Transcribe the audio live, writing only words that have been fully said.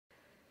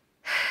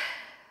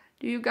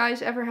Do you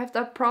guys ever have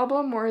that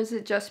problem, or is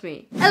it just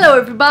me? Hello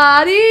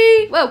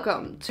everybody!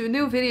 Welcome to a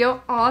new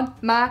video on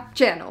my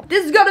channel.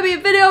 This is gonna be a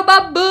video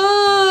about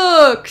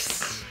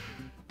books!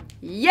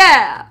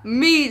 Yeah!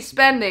 Me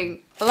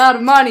spending a lot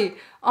of money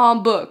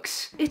on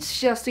books. It's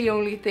just the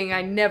only thing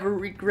I never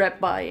regret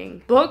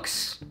buying.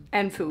 Books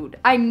and food.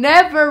 I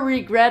never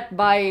regret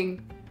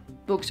buying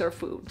books or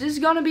food. This is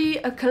gonna be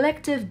a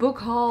collective book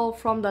haul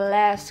from the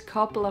last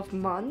couple of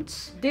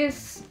months.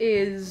 This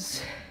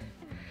is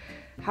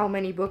how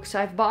many books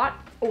I've bought.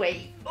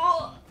 Wait,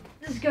 oh,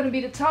 this is gonna be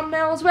the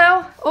thumbnail as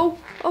well. Oh.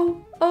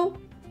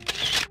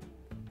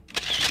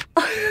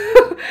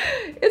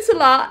 It's a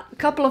lot. A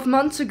couple of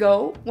months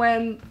ago,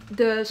 when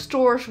the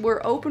stores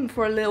were open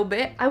for a little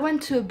bit, I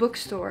went to a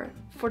bookstore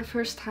for the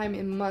first time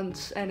in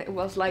months, and it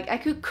was like I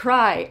could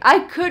cry.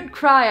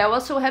 I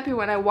was so happy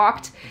when I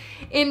walked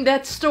in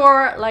that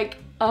store, like,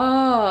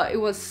 oh, it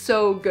was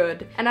so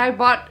good. And I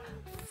bought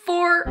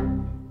four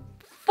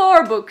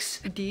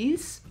books.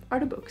 These are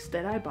the books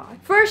that I bought.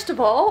 First of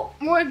all,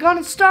 we're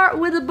gonna start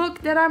with a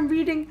book that I'm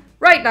reading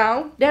right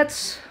now.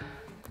 That's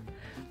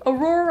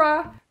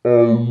Aurora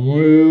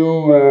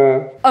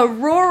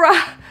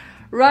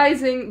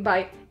Rising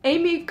by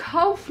Amy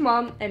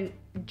Kaufman and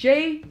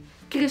J.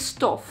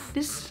 Christophe.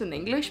 This is an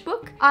English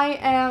book. I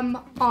am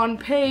on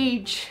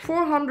page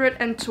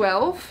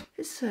 412.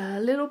 It's a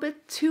little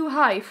bit too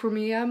high for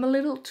me. I'm a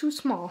little too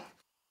small.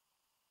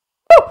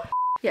 Oh!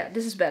 Yeah,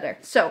 this is better.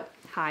 So,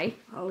 hi.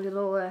 A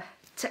little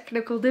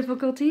technical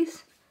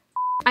difficulties.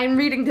 I'm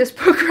reading this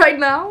book right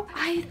now.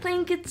 I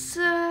think it's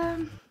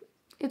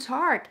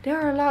hard. There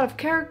are a lot of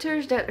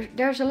characters,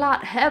 there's a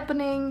lot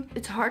happening.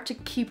 It's hard to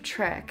keep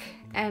track.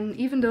 And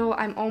even though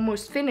I'm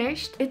almost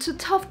finished, it's a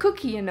tough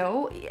cookie, you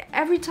know.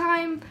 Every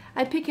time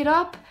I pick it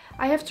up,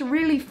 I have to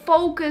really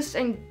focus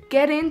and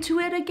get into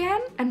it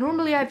again. And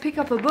normally I pick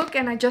up a book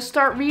and I just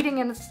start reading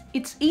and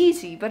it's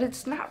easy, but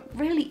it's not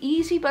really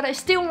easy. But I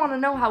still want to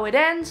know how it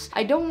ends.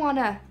 I don't want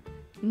to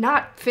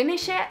not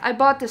finish it. I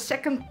bought the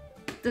second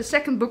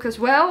book as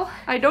well.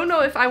 I don't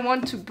know if I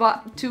want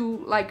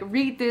to like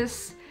read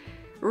this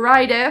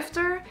right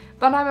after,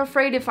 but I'm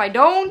afraid if I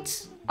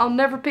don't, I'll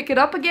never pick it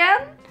up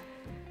again.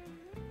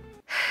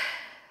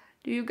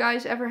 Do you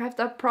guys ever have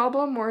that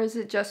problem, or is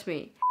it just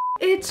me?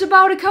 It's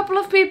about a couple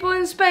of people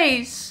in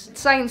space.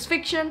 It's science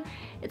fiction.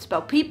 It's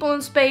about people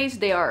in space.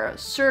 They are a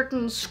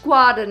certain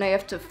squad and they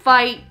have to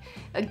fight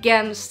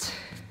against...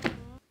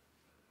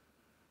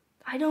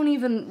 I don't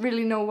even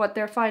really know what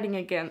they're fighting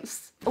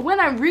against. When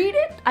I read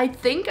it, I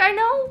think I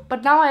know,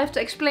 but now I have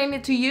to explain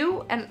it to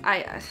you, and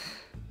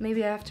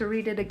maybe I have to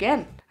read it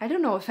again. I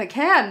don't know if I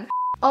can.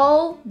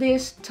 All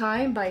This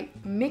Time by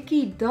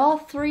Mickey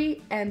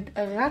Daughtry and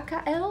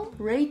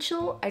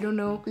Rachel, I don't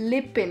know,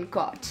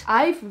 Lippincott.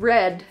 I've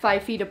read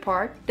 5 Feet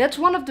Apart. That's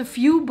one of the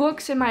few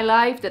books in my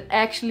life that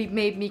actually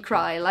made me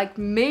cry, like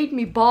made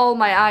me bawl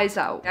my eyes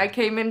out. I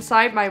came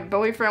inside, my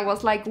boyfriend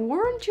was like,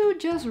 weren't you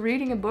just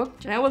reading a book?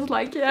 And I was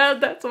like, yeah,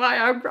 that's why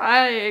I'm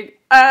crying.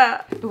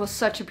 It was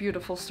such a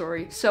beautiful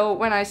story. So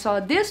when I saw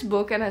this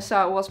book and I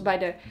saw it was by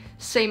the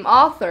same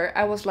author,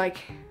 I was like,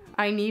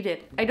 I need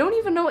it. I don't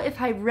even know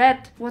if I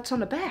read what's on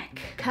the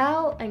back.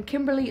 Cal and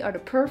Kimberly are the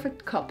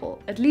perfect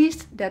couple. At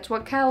least that's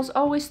what Cal's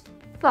always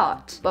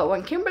thought. But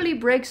when Kimberly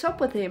breaks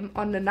up with him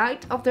on the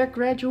night of their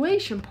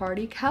graduation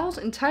party, Cal's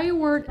entire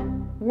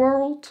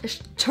world is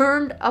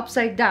turned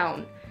upside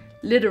down.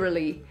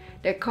 Literally.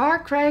 Their car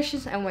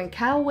crashes, and when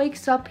Cal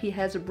wakes up, he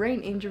has a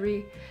brain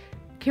injury.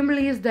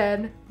 Kimberly is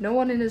dead. No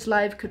one in his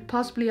life could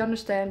possibly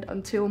understand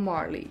until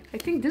Marley. I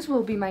think this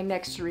will be my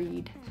next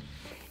read.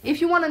 If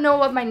you want to know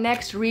what my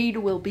next read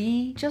will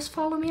be, just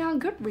follow me on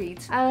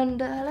Goodreads. And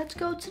let's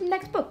go to the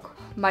next book.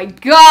 My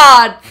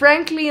God!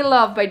 Frankly in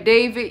Love by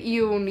David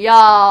Yoon.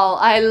 Y'all,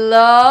 I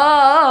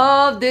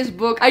love this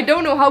book. I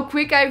don't know how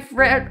quick I've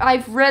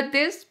read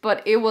this,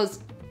 but it was...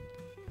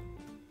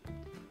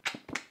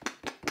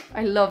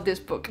 I love this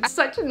book. It's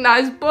such a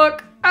nice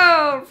book.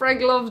 Oh,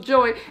 Frank loves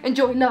Joy and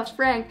Joy loves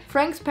Frank.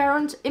 Frank's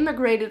parents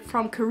immigrated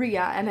from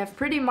Korea and have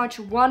pretty much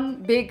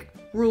one big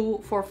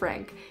rule for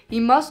Frank. He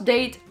must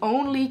date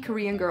only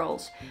Korean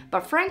girls.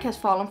 But Frank has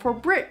fallen for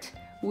Brit,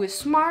 who is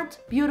smart,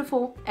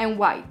 beautiful and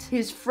white.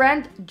 His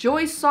friend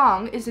Joy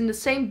Song is in the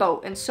same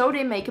boat, and so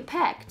they make a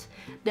pact.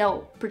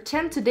 They'll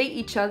pretend to date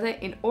each other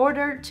in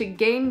order to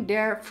gain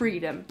their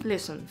freedom.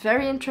 Listen,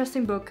 very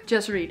interesting book,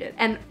 just read it.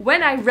 And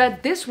when I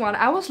read this one,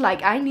 I was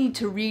like, I need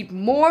to read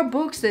more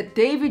books that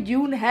David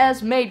Yoon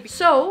has made.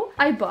 So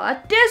I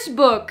bought this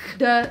book,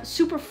 The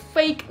Super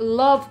Fake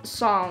Love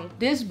Song.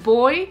 This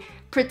boy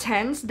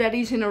pretends that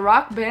he's in a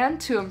rock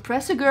band to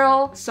impress a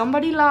girl.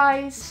 Somebody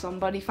lies,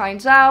 somebody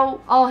finds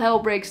out, all hell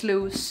breaks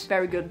loose.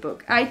 Very good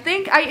book. I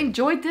think I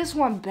enjoyed this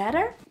one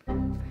better.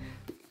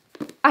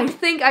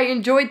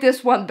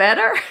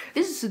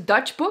 This is a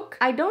Dutch book.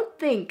 I don't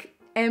think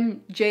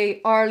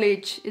M.J.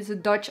 Arlich is a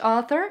Dutch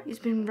author. He's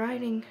been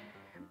writing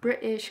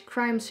British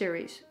crime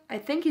series. I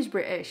think he's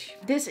British.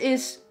 This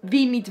is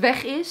Wie niet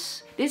weg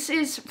is. This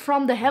is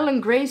from the Helen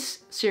Grace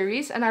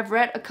series, and I've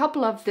read a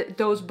couple of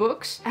those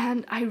books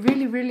and I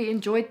really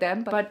enjoyed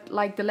them. But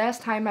like the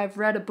last time I've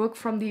read a book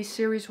from these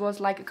series was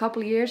like a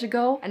couple of years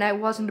ago, and I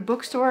was in the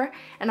bookstore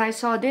and I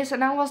saw this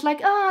and I was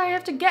like, oh, I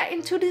have to get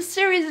into this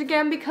series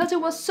again because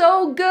it was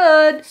so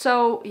good.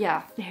 So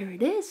yeah, there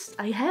it is.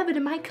 I have it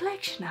in my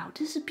collection now.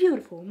 This is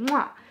beautiful.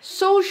 Mwah.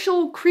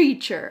 Social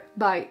Creature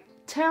by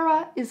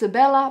Tara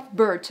Isabella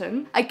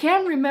Burton. I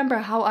can't remember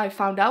how I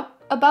found out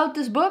about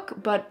this book,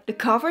 but the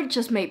cover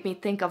just made me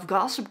think of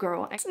Gossip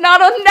Girl. It's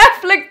not on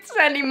Netflix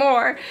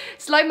anymore.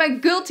 It's like my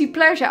guilty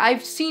pleasure.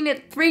 I've seen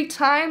it 3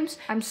 times.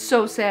 I'm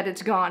so sad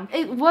it's gone.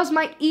 It was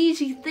my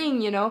easy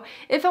thing, you know.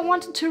 If I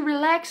wanted to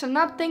relax and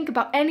not think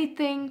about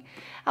anything,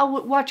 I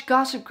would watch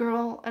Gossip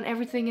Girl and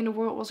everything in the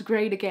world was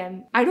great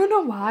again. I don't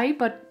know why,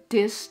 but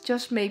this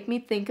just made me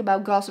think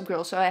about Gossip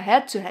Girl, so I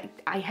had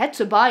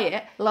to buy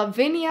it.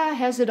 Lavinia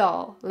has it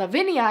all.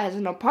 Lavinia has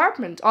an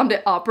apartment on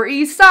the Upper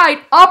East Side.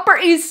 Upper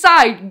East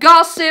Side!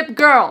 Gossip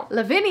Girl!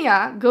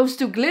 Lavinia goes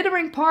to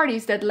glittering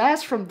parties that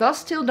last from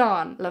dusk till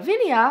dawn.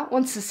 Lavinia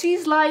wants to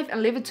seize life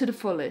and live it to the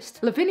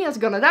fullest. Lavinia's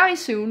gonna die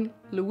soon.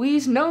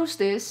 Louise knows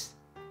this.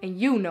 And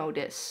you know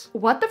this.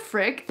 What the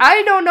frick?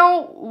 I don't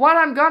know what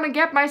I'm gonna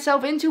get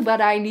myself into,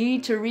 but I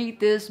need to read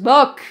this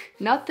book.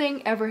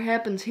 Nothing Ever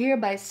Happens Here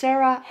by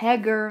Sarah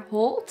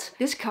Hagger-Holt.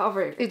 This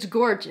cover, it's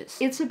gorgeous.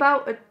 It's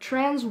about a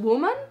trans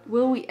woman.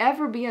 Will we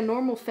ever be a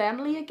normal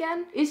family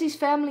again? Izzy's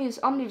family is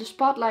under the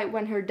spotlight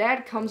when her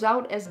dad comes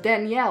out as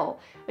Danielle,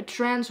 a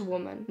trans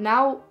woman.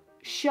 Now,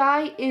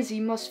 shy Izzy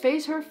must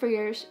face her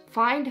fears,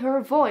 find her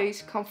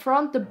voice,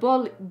 confront the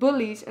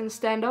bullies and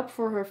stand up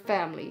for her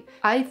family.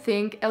 I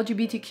think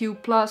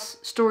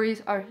LGBTQ+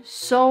 stories are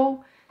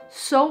so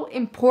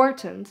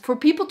important for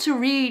people to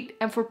read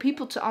and for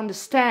people to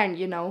understand,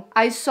 you know.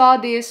 I saw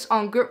this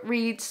on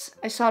Goodreads,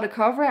 I saw the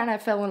cover and I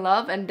fell in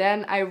love, and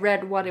then I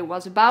read what it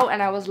was about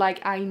and I was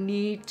like, I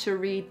need to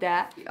read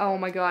that. Oh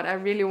my god, I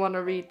really want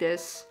to read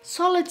this.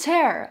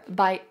 Solitaire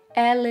by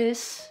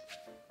Alice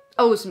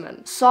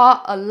Oseman.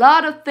 Saw a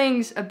lot of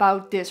things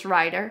about this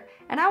writer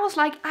and I was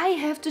like, I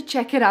have to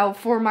check it out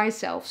for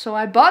myself. So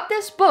I bought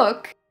this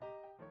book.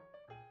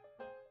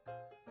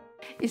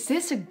 Is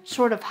this a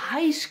sort of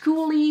high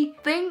schooly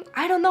thing?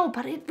 I don't know,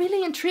 but it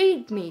really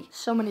intrigued me.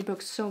 So many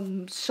books,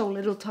 so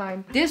little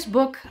time. This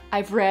book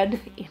I've read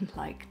in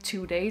like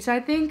 2 days, I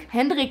think.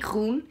 Hendrik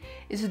Groen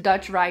is a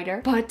Dutch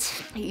writer, but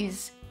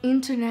he's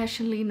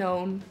internationally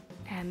known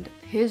and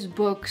his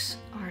books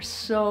are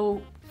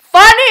so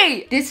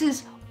funny! This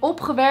is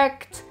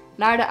Opgewerkt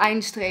naar de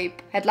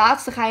eindstreep. Het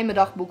laatste geheime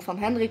dagboek van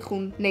Hendrik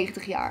Groen,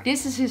 90 jaar.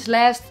 This is his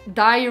last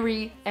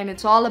diary and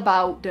it's all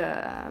about the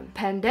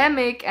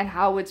pandemic and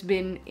how it's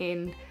been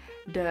in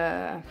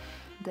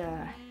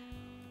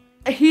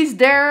he's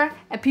there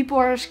and people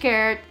are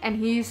scared and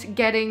he's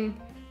getting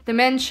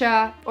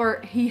dementia,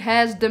 or he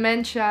has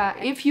dementia.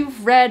 If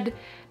you've read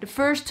the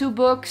first 2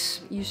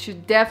 books, you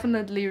should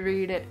definitely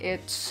read it.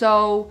 It's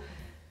so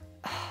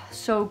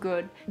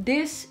good.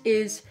 This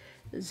is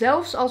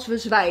Zelfs als we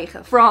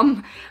zwijgen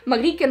from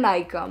Marieke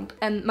Nijkamp.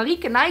 And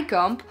Marieke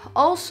Nijkamp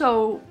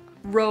also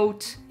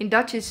wrote, in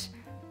Dutch is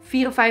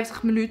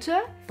 54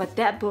 minuten, but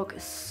that book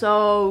is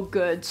so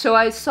good. So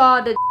I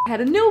saw that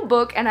had a new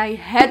book and I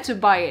had to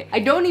buy it. I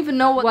don't even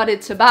know what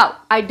it's about.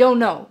 I don't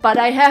know, but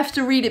I have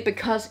to read it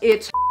because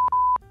it's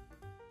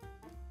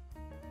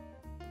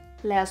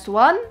last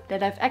one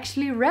that I've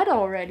actually read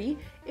already.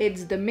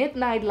 It's The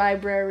Midnight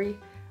Library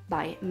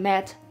by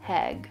Matt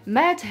Haig.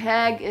 Matt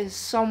Haig is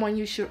someone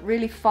you should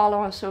really follow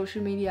on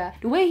social media.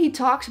 The way he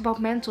talks about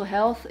mental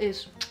health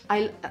is,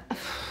 I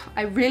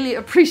really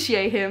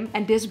appreciate him.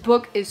 And this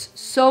book is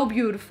so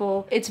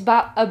beautiful. It's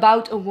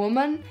about a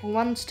woman who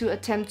wants to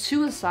attempt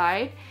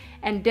suicide,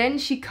 and then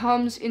she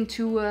comes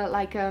into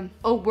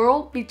a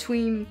world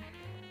between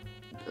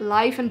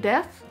life and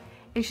death,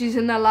 and she's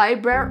in a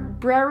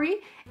library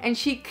and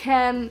she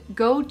can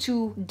go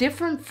to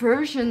different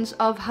versions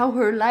of how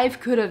her life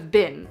could have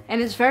been.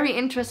 And it's very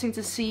interesting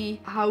to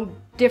see how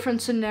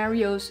different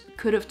scenarios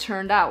could have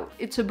turned out.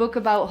 It's a book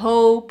about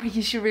hope.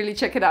 You should really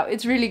check it out.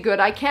 It's really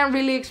good. I can't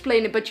really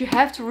explain it, but you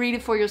have to read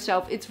it for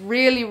yourself. It's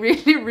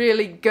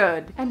really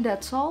good. And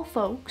that's all,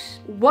 folks.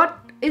 What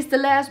is the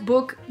last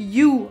book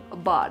you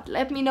bought?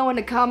 Let me know in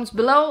the comments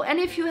below. And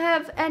if you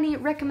have any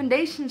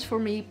recommendations for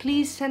me,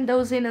 please send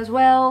those in as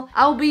well.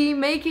 I'll be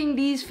making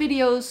these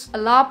videos a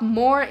lot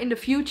more in the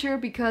future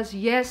because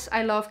yes,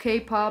 I love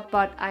K-pop,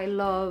 but I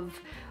love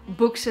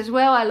books as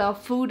well. I love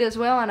food as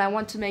well, and I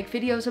want to make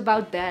videos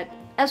about that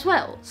as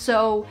well.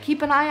 So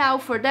keep an eye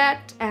out for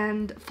that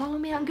and follow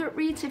me on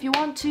Goodreads if you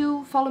want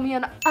to. Follow me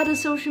on other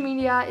social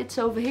media. It's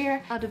over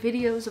here. Other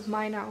videos of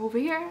mine are over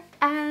here.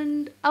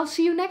 And I'll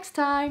see you next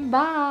time.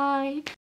 Bye!